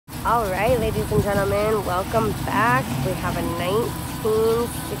All right, ladies and gentlemen, welcome back. We have a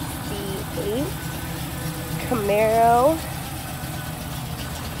 1968 Camaro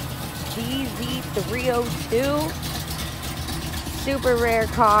DZ302. Super rare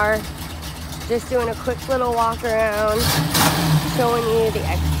car. Just doing a quick little walk around, showing you the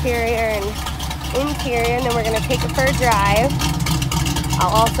exterior and interior, and then we're going to take it for a drive.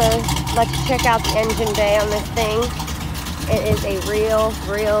 I'll also let you check out the engine bay on this thing. It is a real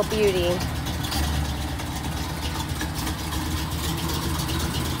beauty.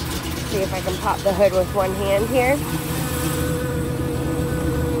 See if I can pop the hood with one hand here.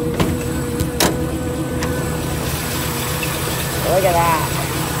 Look at that.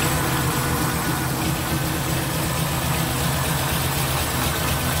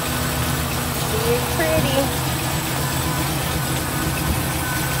 She's pretty.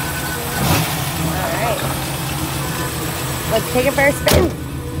 Alright. Let's take it for a spin.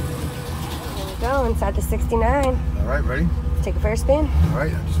 Here we go, inside the 69. Alright, ready? Let's take it for a spin.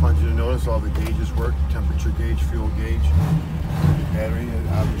 Alright, I just want you to notice all the gauges work. Temperature gauge, fuel gauge, battery,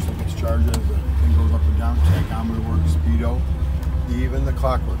 obviously gets charged as the thing goes up and down. Tachometer works, speedo, even the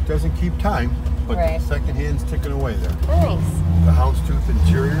clock works. Doesn't keep time, but right. The second hand's ticking away there. Nice. The houndstooth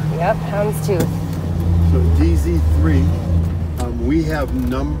interior. Yep, houndstooth. So DZ3, we have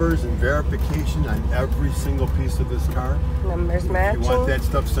numbers and verification on every single piece of this car. Numbers matching. If you want that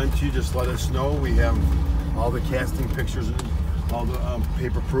stuff sent to you, just let us know. We have all the casting pictures and all the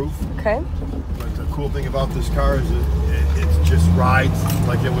paper proof. Okay. But the cool thing about this car is it just rides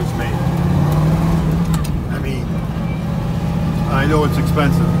like it was made. I mean, I know it's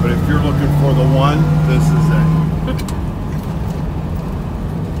expensive, but if you're looking for the one, this is it.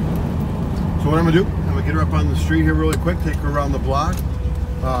 So what I'm gonna do, I'm gonna get her up on the street here really quick, take her around the block,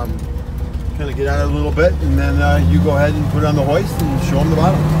 kind of get out a little bit, and then you go ahead and put it on the hoist and show them the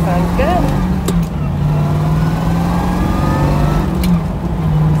bottom. Sounds good.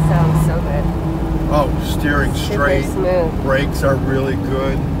 Sounds so good. Oh, steering straight. Super smooth. Brakes are really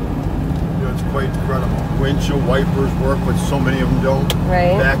good. You know, it's quite incredible. Windshield wipers work, but so many of them don't.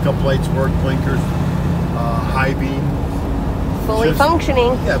 Right. Backup lights work, blinkers, high beam. Fully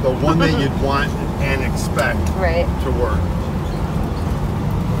functioning. Yeah, the one that you'd want and expect right. to work.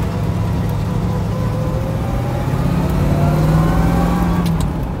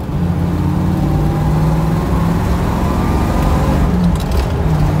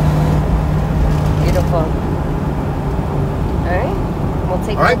 Beautiful. All right, we'll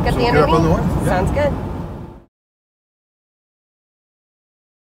take a look at the underneath. On the horse. Sounds good.